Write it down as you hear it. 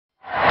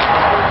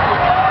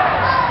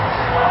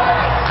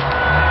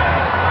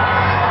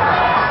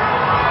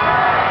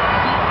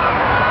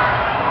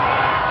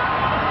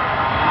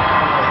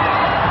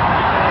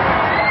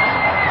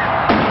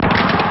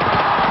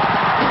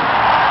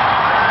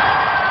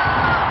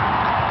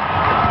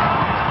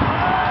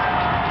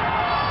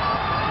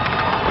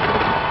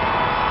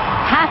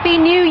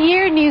New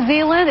Year, New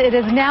Zealand. It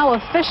is now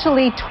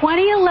officially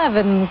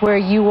 2011 where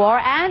you are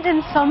and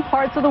in some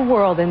parts of the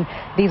world. And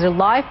these are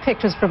live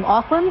pictures from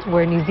Auckland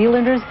where New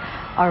Zealanders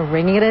are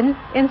ringing it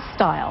in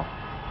style.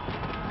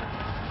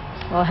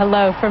 Well,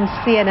 hello from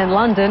CNN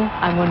London.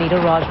 I'm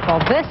Monita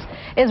Rajpal. This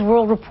is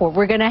World Report.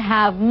 We're going to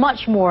have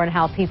much more on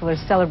how people are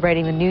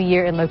celebrating the New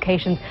Year in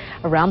locations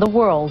around the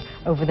world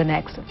over the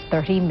next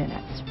 30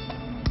 minutes.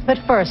 But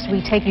first,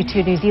 we take you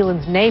to New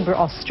Zealand's neighbour,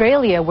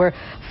 Australia, where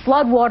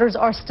floodwaters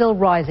are still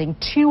rising.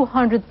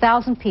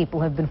 200,000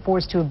 people have been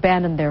forced to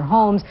abandon their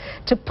homes.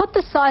 To put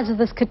the size of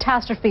this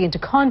catastrophe into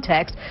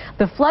context,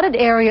 the flooded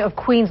area of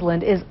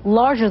Queensland is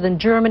larger than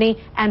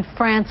Germany and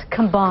France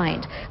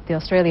combined. The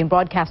Australian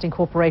Broadcasting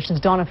Corporation's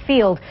Donna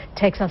Field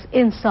takes us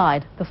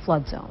inside the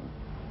flood zone.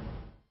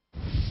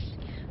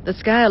 The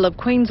scale of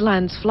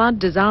Queensland's flood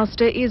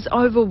disaster is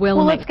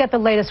overwhelming. Well, let's get the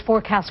latest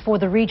forecast for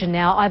the region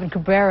now. Ivan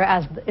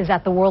Cabrera is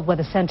at the World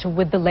Weather Centre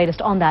with the latest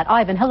on that.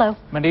 Ivan, hello.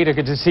 Monita,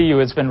 good to see you.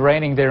 It's been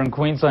raining there in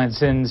Queensland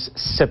since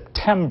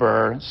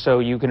September, so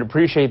you can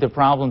appreciate the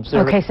problems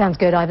there. Okay, sounds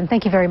good, Ivan.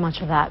 Thank you very much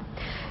for that.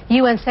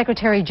 UN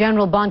Secretary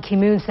General Ban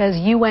Ki-moon says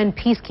UN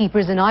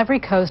peacekeepers in Ivory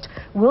Coast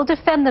will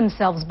defend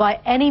themselves by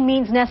any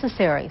means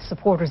necessary.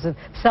 Supporters of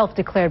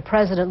self-declared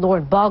President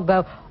Laurent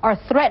Gbagbo are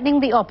threatening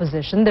the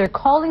opposition. They're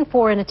calling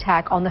for an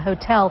attack on the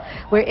hotel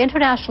where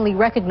internationally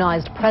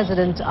recognized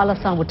President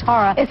Alassane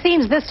Ouattara. It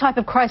seems this type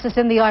of crisis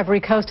in the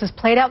Ivory Coast has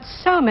played out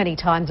so many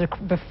times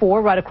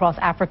before right across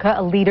Africa.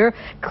 A leader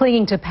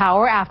clinging to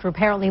power after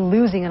apparently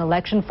losing an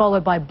election,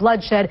 followed by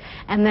bloodshed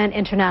and then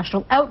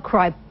international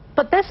outcry.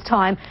 But this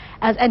time,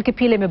 as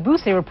Nkapile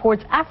Mabuse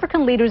reports,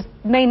 African leaders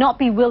may not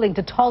be willing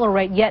to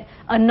tolerate yet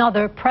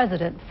another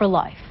president for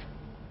life.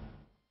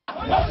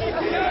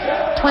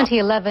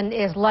 2011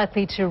 is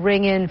likely to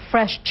ring in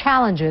fresh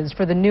challenges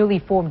for the newly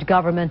formed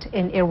government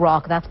in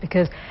Iraq. That's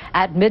because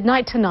at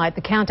midnight tonight,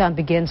 the countdown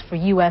begins for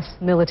U.S.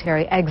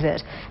 military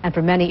exit. And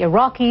for many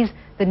Iraqis,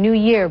 the new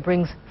year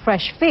brings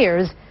fresh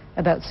fears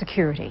about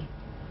security.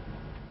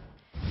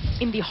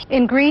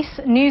 In Greece,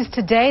 news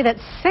today that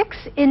 6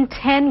 in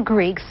 10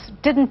 Greeks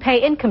didn't pay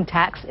income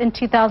tax in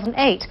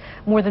 2008.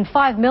 More than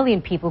 5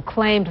 million people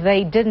claimed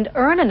they didn't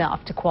earn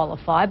enough to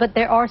qualify, but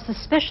there are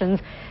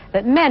suspicions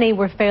that many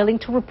were failing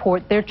to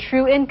report their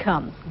true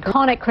income.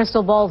 Iconic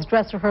Crystal Ball's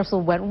dress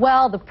rehearsal went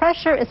well. The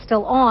pressure is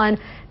still on.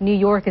 New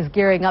York is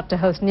gearing up to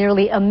host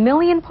nearly 1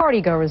 million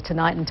partygoers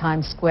tonight in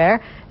Times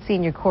Square.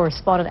 Senior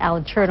correspondent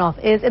Alan Chernoff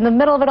is in the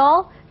middle of it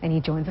all, and he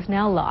joins us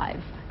now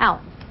live.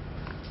 Alan.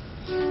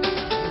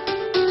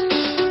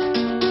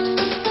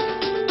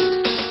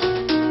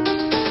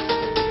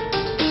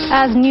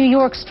 As New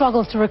York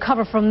struggles to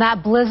recover from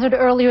that blizzard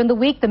earlier in the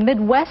week, the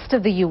Midwest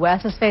of the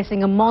U.S. is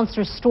facing a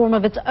monster storm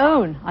of its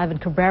own. Ivan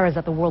Cabrera is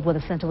at the World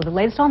Weather Centre with the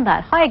latest on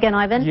that. Hi again,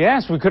 Ivan.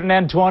 Yes, we couldn't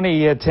end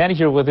 2010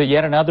 here with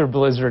yet another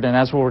blizzard, and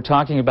that's what we're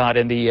talking about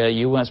in the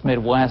U.S.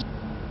 Midwest.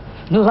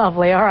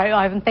 Lovely. All right,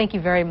 Ivan, thank you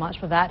very much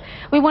for that.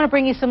 We want to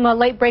bring you some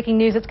late-breaking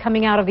news that's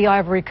coming out of the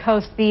Ivory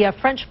Coast. The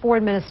French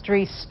Foreign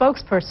Ministry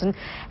spokesperson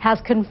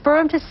has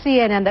confirmed to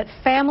CNN that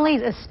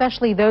families,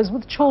 especially those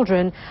with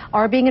children,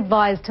 are being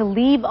advised to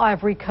leave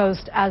Ivory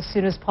Coast as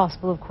soon as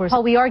possible, of course.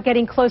 We are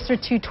getting closer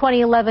to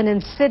 2011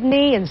 in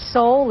Sydney, in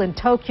Seoul, in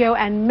Tokyo,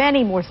 and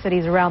many more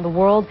cities around the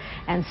world.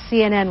 And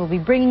CNN will be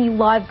bringing you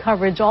live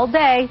coverage all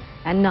day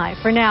and night.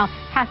 For now,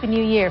 Happy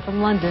New Year from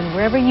London,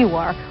 wherever you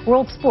are.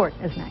 World Sport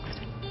is next.